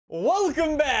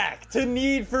Welcome back to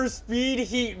Need for Speed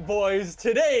Heat, boys.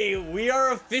 Today, we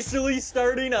are officially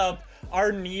starting up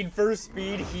our Need for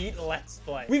Speed Heat Let's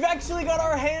Play. We've actually got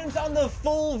our hands on the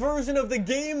full version of the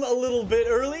game a little bit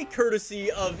early,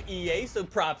 courtesy of EA, so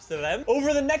props to them.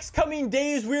 Over the next coming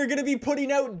days, we're going to be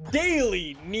putting out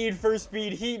daily Need for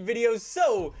Speed Heat videos,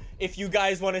 so if you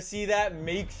guys want to see that,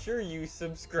 make sure you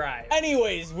subscribe.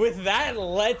 Anyways, with that,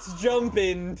 let's jump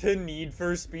into Need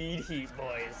for Speed Heat,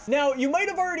 boys. Now, you might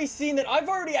have already seen that I've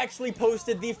already actually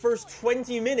posted the first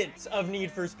 20 minutes of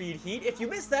Need for Speed Heat. If you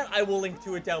missed that, I will link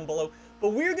to it down below. But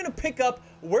we're gonna pick up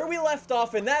where we left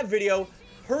off in that video,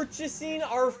 purchasing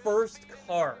our first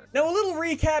car. Now, a little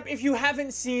recap if you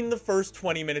haven't seen the first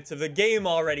 20 minutes of the game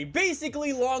already.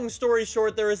 Basically, long story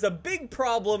short, there is a big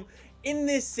problem in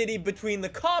this city between the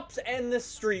cops and the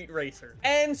street racer.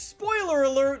 And spoiler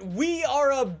alert, we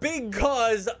are a big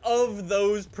cause of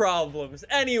those problems.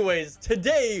 Anyways,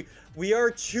 today we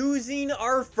are choosing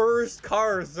our first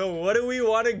car. So what do we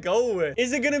want to go with?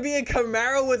 Is it going to be a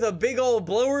Camaro with a big old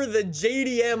blower, the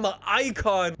JDM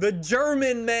Icon, the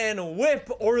German Man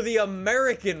Whip, or the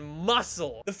American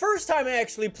Muscle? The first time I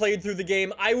actually played through the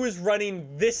game, I was running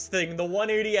this thing, the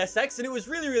 180SX, and it was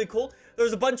really cool.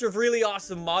 There's a bunch of really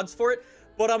awesome mods for it,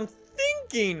 but I'm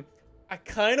thinking I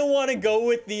kind of want to go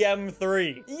with the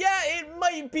M3. Yeah, it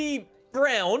might be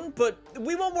brown, but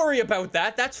we won't worry about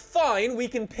that. That's fine. We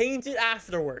can paint it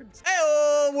afterwards.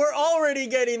 Hey, we're already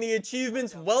getting the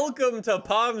achievements. Welcome to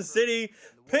Palm City.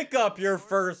 Pick up your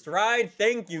first ride.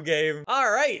 Thank you, game.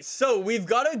 All right, so we've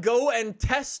got to go and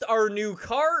test our new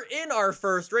car in our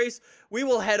first race. We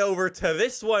will head over to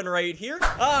this one right here.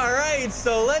 All right,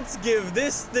 so let's give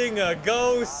this thing a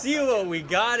go. See what we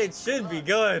got. It should be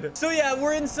good. So yeah,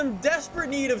 we're in some desperate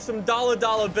need of some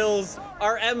dollar bills.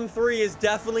 Our M3 is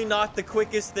definitely not the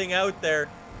quickest thing out there.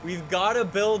 We've got to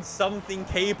build something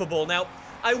capable. Now,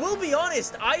 I will be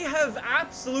honest, I have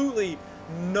absolutely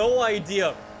no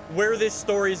idea where this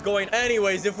story is going.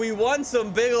 Anyways, if we want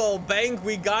some big old bank,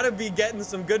 we gotta be getting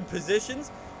some good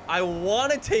positions. I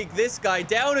want to take this guy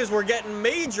down as we're getting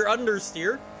major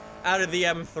understeer out of the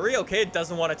M3. Okay, it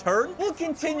doesn't want to turn. We'll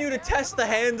continue to test the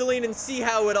handling and see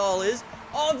how it all is.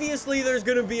 Obviously, there's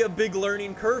going to be a big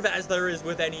learning curve, as there is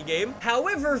with any game.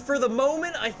 However, for the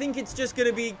moment, I think it's just going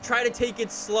to be try to take it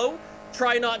slow.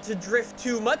 Try not to drift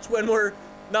too much when we're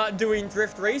not doing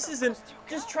drift races, and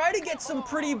just try to get some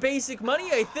pretty basic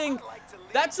money. I think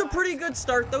that's a pretty good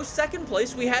start, though. Second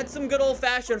place, we had some good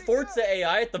old-fashioned Forza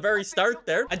AI at the very start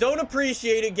there. I don't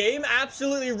appreciate it, game.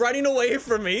 Absolutely running away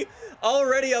from me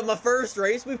already on my first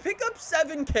race. We pick up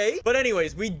 7K. But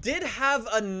anyways, we did have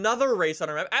another race on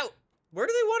our map. Ow! Where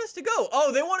do they want us to go?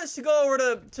 Oh, they want us to go over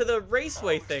to the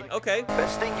raceway thing. Okay.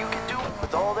 Best thing you can do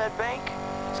with all that bank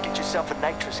is get yourself a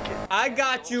nitrous kit. I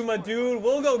got you, my dude.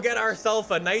 We'll go get ourselves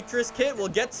a nitrous kit. We'll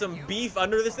get some beef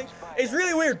under this thing. It's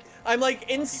really weird. I'm like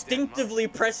instinctively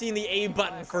pressing the A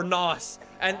button for NOS,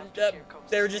 and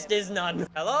there just is none.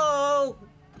 Hello?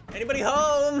 Anybody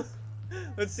home?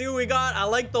 Let's see what we got. I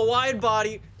like the wide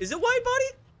body. Is it wide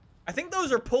body? I think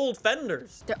those are pulled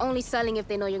fenders. They're only selling if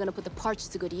they know you're gonna put the parts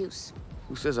to good use.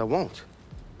 Who says I won't?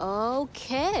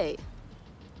 Okay.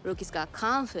 Rookie's got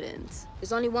confidence.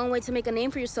 There's only one way to make a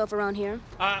name for yourself around here.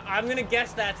 I'm gonna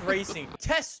guess that's racing.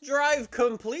 Test drive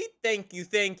complete. Thank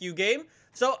you, game.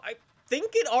 So I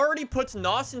think it already puts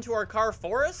NOS into our car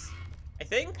for us. I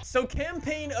think. So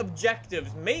campaign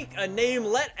objectives. Make a name.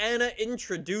 Let Anna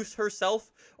introduce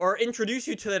herself, or introduce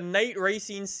you to the night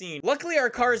racing scene. Luckily, our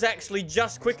car is actually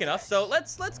just quick enough, so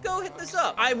let's go hit this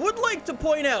up. I would like to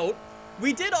point out,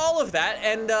 we did all of that,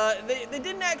 and they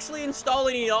didn't actually install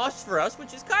any NOS for us,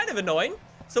 which is kind of annoying.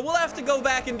 So we'll have to go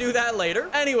back and do that later.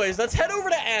 Anyways, let's head over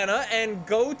to Anna and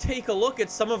go take a look at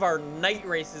some of our night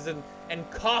races and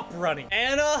cop running.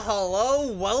 Anna,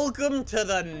 hello. Welcome to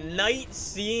the night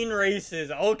scene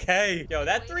races. Okay. Yo,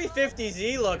 that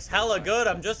 350Z looks hella good,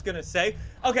 I'm just gonna say.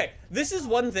 Okay, this is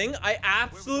one thing I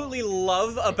absolutely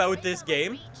love about this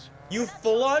game. You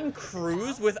full-on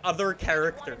cruise with other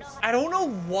characters. I don't know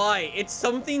why. It's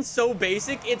something so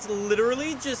basic. It's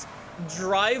literally just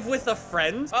drive with a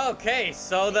friend. Okay,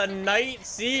 so the night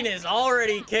scene is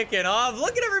already kicking off.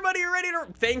 Look at everybody ready to...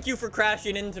 Thank you for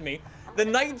crashing into me. The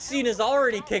night scene is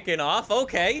already kicking off.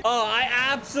 Okay. Oh, I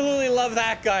absolutely love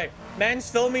that guy. Man's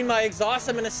filming my exhaust.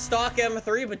 I'm in a stock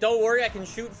M3, but don't worry, I can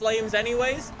shoot flames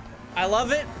anyways. I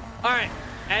love it. All right,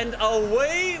 and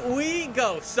away we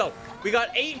go. So we got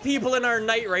 8 people in our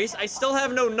night race. I still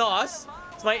have no NOS.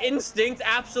 It's my instinct.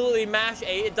 Absolutely mash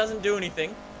A. It doesn't do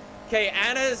anything. Okay,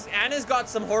 Anna's got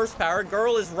some horsepower.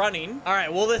 Girl is running. All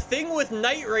right, well, the thing with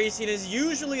night racing is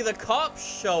usually the cops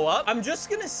show up. I'm just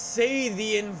gonna say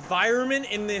the environment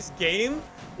in this game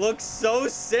looks so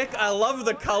sick. I love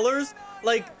the colors.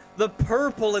 Like, the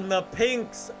purple and the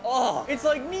pinks. Oh, it's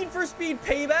like Need for Speed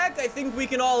Payback. I think we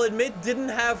can all admit didn't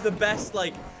have the best,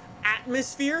 like,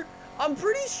 atmosphere. I'm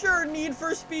pretty sure Need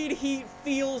for Speed Heat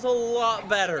feels a lot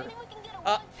better.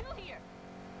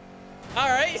 All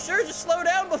right, sure, just slow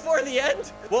down before the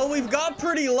end. Well, we've got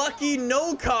pretty lucky.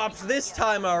 No cops this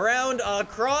time around.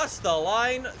 Across the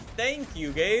line. Thank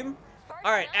you, game.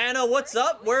 All right, Anna, what's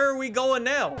up? Where are we going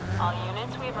now? All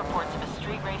units, we have reports of a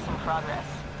street race in progress.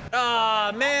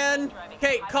 Ah, man.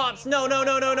 Okay, cops. No.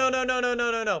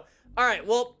 All right,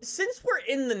 well, since we're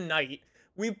in the night,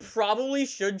 we probably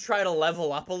should try to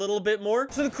level up a little bit more.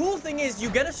 So the cool thing is you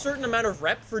get a certain amount of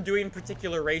rep for doing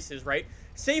particular races, right?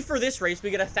 Say for this race, we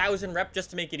get 1,000 rep just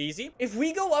to make it easy. If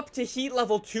we go up to heat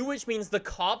level 2, which means the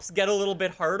cops get a little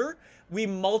bit harder, we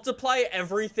multiply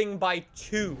everything by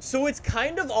 2. So it's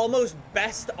kind of almost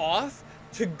best off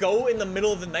to go in the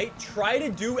middle of the night, try to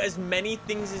do as many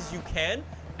things as you can,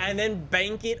 and then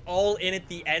bank it all in at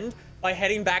the end by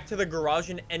heading back to the garage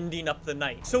and ending up the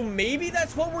night. So maybe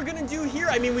that's what we're gonna do here.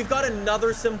 I mean, we've got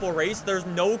another simple race. There's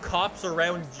no cops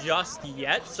around just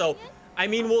yet, so I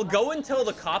mean, we'll go until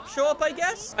the cops show up, I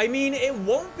guess. I mean, it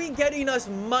won't be getting us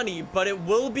money, but it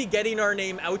will be getting our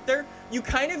name out there. You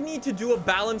kind of need to do a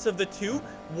balance of the two.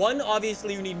 One,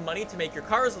 obviously, you need money to make your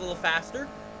cars a little faster,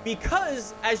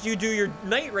 because as you do your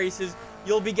night races,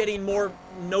 you'll be getting more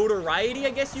notoriety, I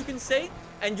guess you can say,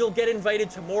 and you'll get invited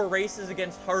to more races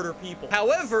against harder people.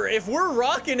 However, if we're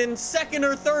rocking in 2nd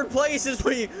or 3rd place as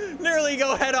we nearly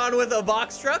go head on with a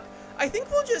box truck, I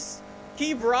think we'll just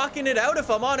keep rocking it out,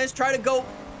 if I'm honest. Try to go...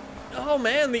 Oh,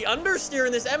 man, the understeer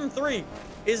in this M3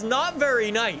 is not very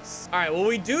nice. All right, well,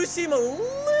 we do seem a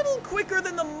little quicker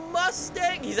than the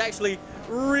Mustang. He's actually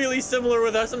really similar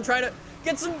with us. I'm trying to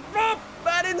get some... Oh,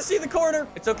 I didn't see the corner.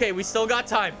 It's okay. We still got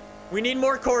time. We need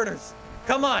more corners.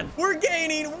 Come on. We're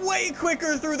gaining way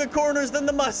quicker through the corners than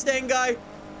the Mustang guy.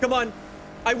 Come on.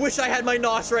 I wish I had my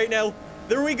NOS right now.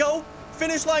 There we go.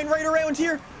 Finish line right around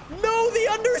here. No, the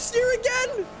understeer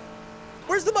again.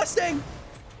 Where's the Mustang?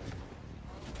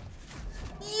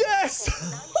 Yes!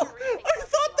 I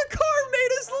thought the car made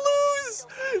us lose!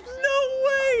 No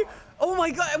way! Oh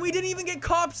my god, and we didn't even get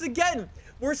cops again.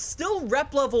 We're still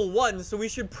rep level 1, so we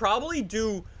should probably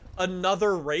do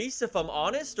another race, if I'm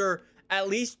honest, or at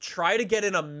least try to get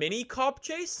in a mini cop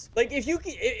chase. Like, if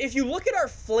you look at our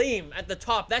flame at the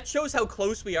top, that shows how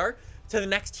close we are to the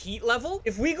next heat level.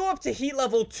 If we go up to heat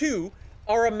level 2,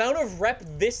 our amount of rep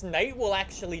this night will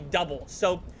actually double.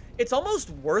 So it's almost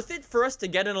worth it for us to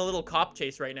get in a little cop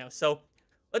chase right now. So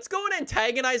let's go and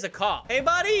antagonize a cop. Hey,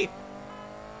 buddy.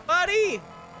 Buddy.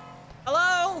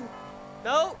 Hello.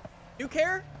 No. You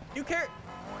care? You care?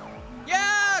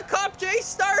 Yeah, cop chase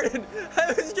started.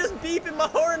 I was just beeping my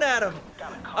horn at him.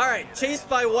 All right, chased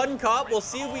by one cop. We'll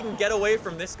see if we can get away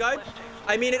from this guy.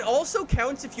 I mean, it also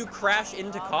counts if you crash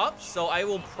into cops, so I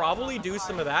will probably do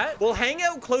some of that. We'll hang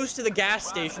out close to the gas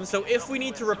station, so if we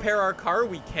need to repair our car,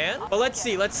 we can. But let's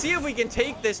see if we can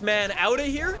take this man out of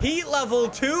here. Heat level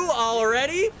 2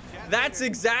 already. That's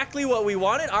exactly what we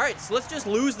wanted. All right, so let's just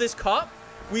lose this cop.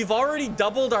 We've already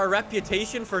doubled our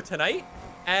reputation for tonight,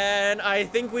 and I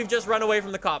think we've just run away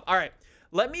from the cop. All right.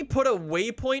 Let me put a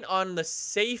waypoint on the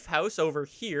safe house over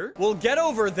here. We'll get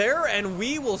over there and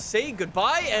we will say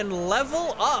goodbye and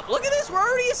level up. Look at this. We're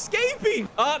already escaping.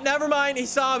 Oh, never mind. He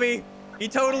saw me. He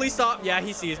totally saw. Yeah,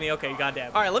 he sees me. Okay,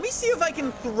 goddamn. All right, let me see if I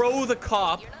can throw the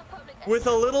cop with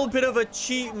a little bit of a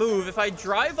cheat move. If I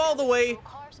drive all the way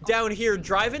down here,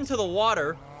 drive into the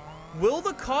water, will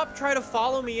the cop try to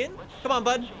follow me in? Come on,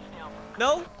 bud.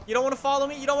 No? You don't want to follow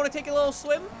me? You don't want to take a little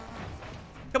swim?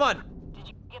 Come on.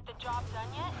 Get the job done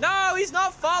yet? No, he's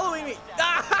not following me.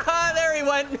 Ah, there he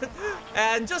went.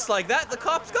 And just like that, the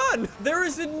cop's gone. There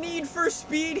is a Need for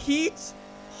Speed Heat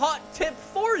hot tip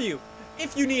for you.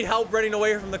 If you need help running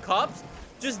away from the cops,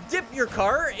 just dip your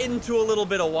car into a little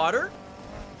bit of water.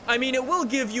 I mean, it will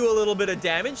give you a little bit of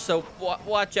damage, so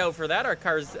watch out for that. Our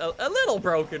car's a little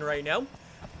broken right now.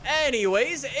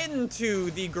 Anyways,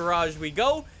 into the garage we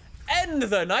go. End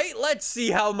the night. Let's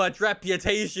see how much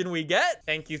reputation we get.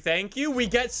 Thank you, thank you. We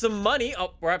get some money.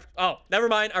 Oh, never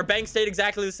mind. Our bank stayed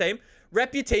exactly the same.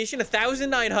 Reputation,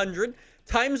 1,900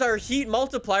 times our heat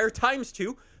multiplier times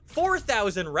 2,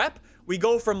 4,000 rep. We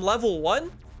go from level 1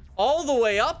 all the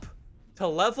way up to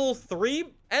level 3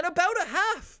 and about a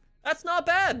half. That's not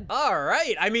bad. All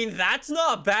right. I mean, that's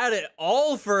not bad at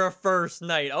all for a first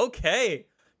night. Okay.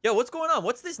 Yo, what's going on?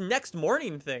 What's this next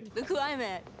morning thing? Look who I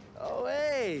met. Oh,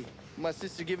 hey. My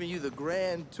sister giving you the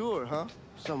grand tour, huh?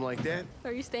 Something like that?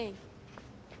 Where are you staying?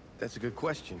 That's a good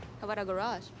question. How about a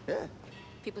garage? Yeah.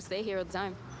 People stay here all the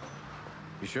time.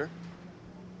 You sure?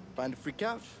 Find a free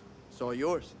couch. It's all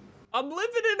yours. I'm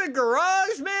living in a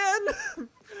garage, man.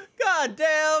 God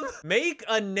damn. Make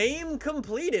a name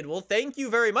completed. Well, thank you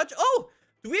very much. Oh,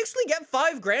 do we actually get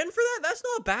 5 grand for that? That's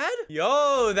not bad.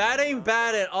 Yo, that ain't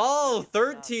bad at all.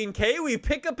 13K. We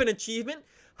pick up an achievement.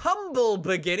 Humble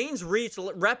beginnings, reach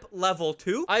rep level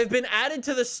 2. I've been added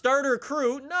to the starter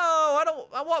crew. No,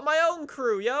 I want my own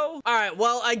crew, yo. All right,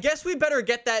 well, I guess we better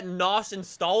get that NOS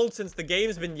installed since the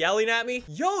game's been yelling at me.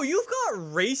 Yo, you've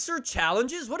got racer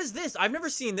challenges? What is this? I've never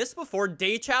seen this before.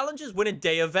 Day challenges, win a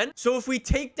day event. So if we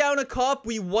take down a cop,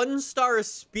 we 1-star a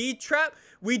speed trap.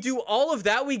 We do all of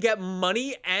that, we get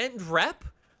money and rep.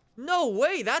 No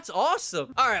way, that's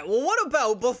awesome. All right, well, what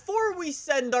about before we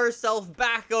send ourselves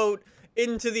back out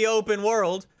into the open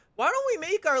world, why don't we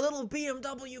make our little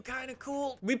BMW kind of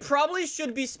cool? We probably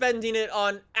should be spending it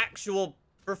on actual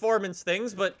performance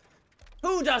things, but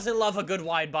who doesn't love a good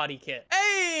wide body kit?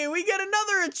 Hey, we get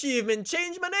another achievement.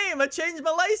 Change my name. I changed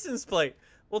my license plate.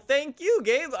 Well, thank you,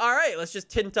 Gabe. All right, let's just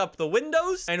tint up the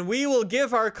windows and we will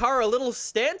give our car a little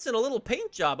stance and a little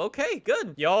paint job. Okay,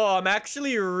 good. Yo, I'm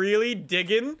actually really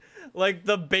digging like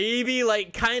the baby,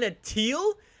 like kind of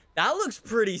teal. That looks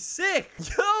pretty sick.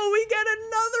 Yo, we get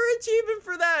another achievement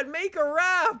for that. Make a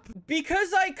wrap.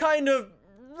 Because I kind of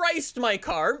raced my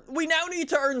car, we now need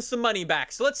to earn some money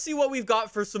back. So let's see what we've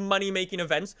got for some money-making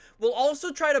events. We'll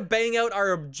also try to bang out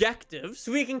our objectives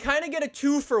so we can kind of get a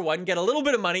 2-for-1, get a little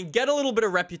bit of money, get a little bit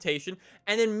of reputation,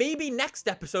 and then maybe next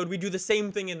episode we do the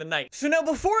same thing in the night. So now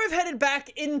before I've headed back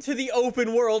into the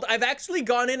open world, I've actually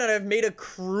gone in and I've made a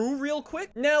crew real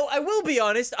quick. Now, I will be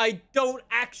honest, I don't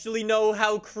actually know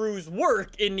how crews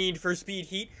work in Need for Speed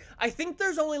Heat. I think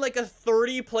there's only like a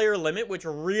 30-player limit, which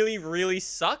really, really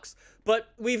sucks. But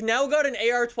we've now got an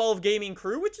AR-12 gaming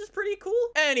crew, which is pretty cool.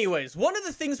 Anyways, one of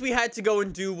the things we had to go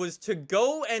and do was to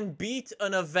go and beat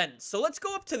an event. So let's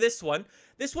go up to this one.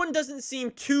 This one doesn't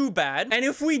seem too bad. And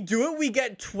if we do it, we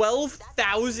get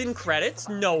 12,000 credits.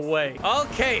 No way.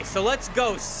 Okay, so let's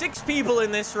go. 6 people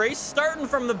in this race, starting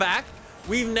from the back.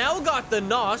 We've now got the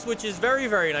NOS, which is very,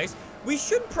 very nice. We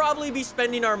should probably be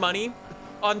spending our money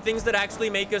on things that actually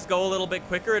make us go a little bit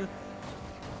quicker and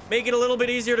make it a little bit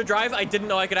easier to drive. I didn't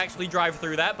know I could actually drive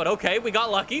through that, but okay, we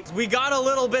got lucky. We got a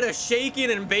little bit of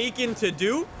shaking and baking to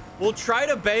do. We'll try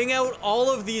to bang out all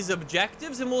of these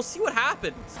objectives and we'll see what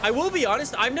happens. I will be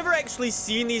honest, I've never actually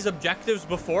seen these objectives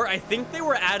before. I think they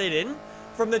were added in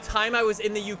from the time I was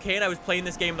in the UK and I was playing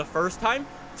this game the first time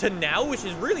to now, which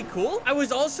is really cool. I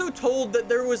was also told that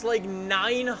there was like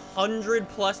 900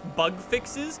 plus bug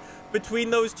fixes between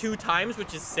those 2 times,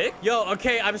 which is sick. Yo,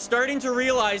 okay, I'm starting to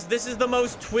realize this is the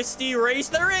most twisty race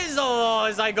there is. Oh,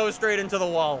 as I go straight into the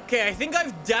wall. Okay, I think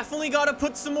I've definitely got to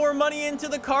put some more money into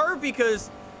the car because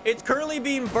it's currently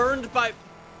being burned by...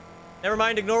 Never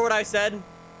mind, ignore what I said.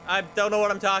 I don't know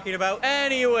what I'm talking about.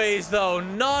 Anyways, though,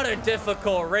 not a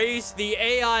difficult race. The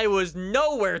AI was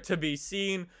nowhere to be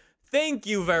seen. Thank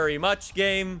you very much,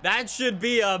 game. That should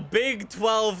be a big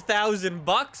 12,000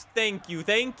 bucks. Thank you,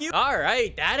 thank you. All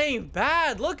right, that ain't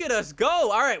bad. Look at us go.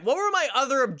 All right, what were my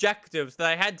other objectives that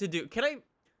I had to do?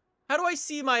 How do I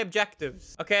see my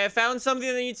objectives? Okay, I found something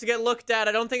that needs to get looked at.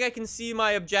 I don't think I can see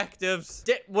my objectives.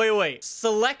 Wait.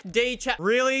 Select day chat.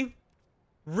 Really?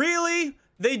 Really?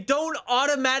 They don't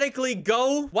automatically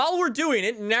go. While we're doing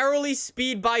it, narrowly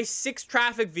speed by 6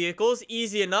 traffic vehicles.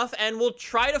 Easy enough. And we'll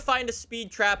try to find a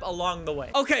speed trap along the way.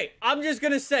 Okay, I'm just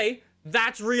gonna say,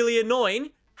 that's really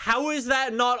annoying. How is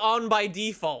that not on by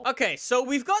default? Okay, so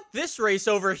we've got this race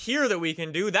over here that we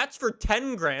can do. That's for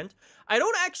 10 grand. I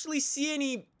don't actually see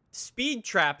any speed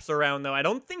traps around, though. I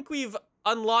don't think we've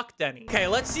unlocked any. Okay,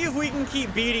 let's see if we can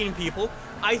keep beating people.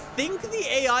 I think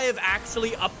the AI have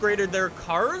actually upgraded their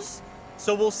cars.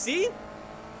 So we'll see.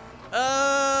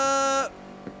 I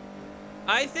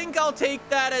think I'll take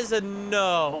that as a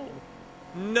no.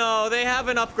 No, they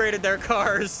haven't upgraded their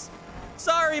cars.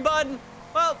 Sorry, bud.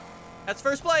 Well, that's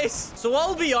first place. So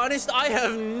I'll be honest, I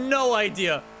have no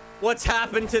idea what's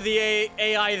happened to the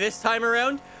AI this time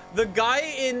around. The guy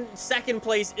in second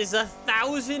place is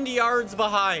 1,000 yards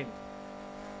behind.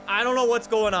 I don't know what's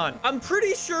going on. I'm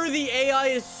pretty sure the AI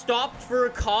is stopped for a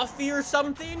coffee or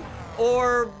something,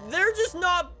 or they're just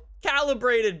not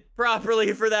calibrated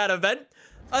properly for that event.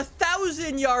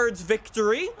 1,000 yards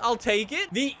victory. I'll take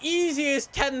it. The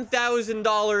easiest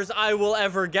 $10,000 I will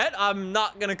ever get. I'm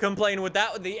not gonna complain with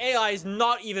that. The AI is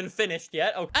not even finished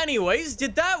yet. Okay. Anyways,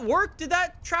 did that work? Did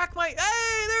that track my...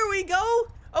 Hey, there we go.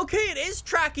 Okay, it is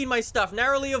tracking my stuff.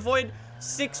 Narrowly avoid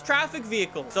 6 traffic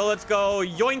vehicles. So let's go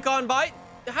yoink on by.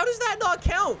 How does that not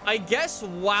count? I guess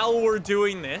while we're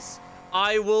doing this,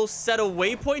 I will set a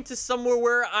waypoint to somewhere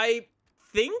where I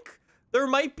think there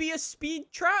might be a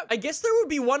speed trap. I guess there would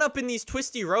be one up in these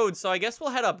twisty roads, so I guess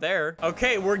we'll head up there.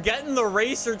 Okay, we're getting the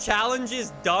racer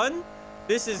challenges done.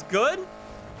 This is good.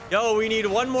 Yo, we need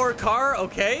one more car.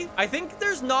 Okay. I think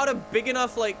there's not a big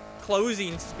enough, like,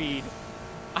 closing speed.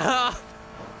 Yeah,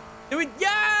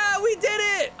 we did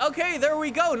it. Okay, there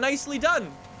we go. Nicely done.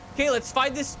 Okay, let's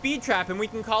find this speed trap and we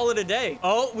can call it a day.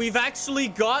 Oh, we've actually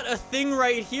got a thing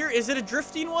right here. Is it a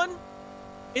drifting one?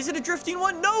 Is it a drifting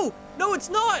one? No, it's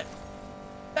not.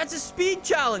 That's a speed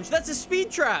challenge. That's a speed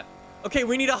trap. Okay,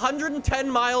 we need 110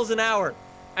 miles an hour.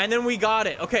 And then we got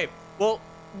it. Okay, well,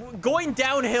 going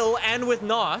downhill and with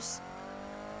NOS,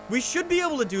 we should be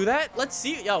able to do that. Let's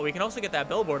see. Yo, we can also get that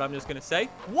billboard, I'm just going to say.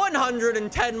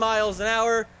 110 miles an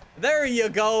hour. There you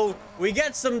go. We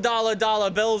get some dollar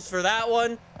bills for that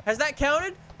one. Has that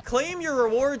counted? Claim your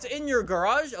rewards in your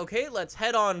garage. Okay, let's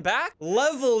head on back.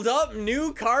 Leveled up.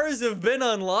 New cars have been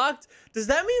unlocked. Does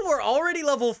that mean we're already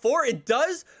level 4? It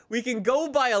does. We can go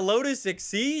buy a Lotus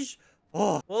Exige.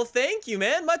 Oh, well, thank you,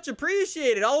 man. Much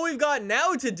appreciated. All we've got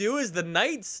now to do is the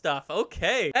night stuff.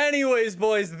 Okay. Anyways,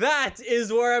 boys, that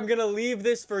is where I'm gonna leave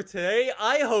this for today.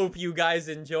 I hope you guys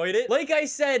enjoyed it. Like I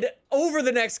said, over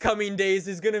the next coming days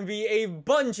is gonna be a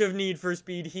bunch of Need for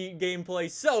Speed Heat gameplay.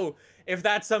 So if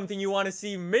that's something you want to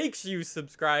see, make sure you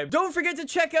subscribe. Don't forget to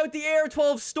check out the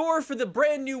AR12 store for the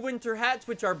brand new winter hats,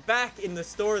 which are back in the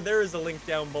store. There is a link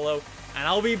down below. And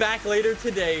I'll be back later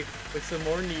today with some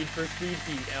more Need for Speed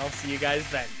Heat. And I'll see you guys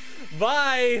then.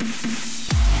 Bye!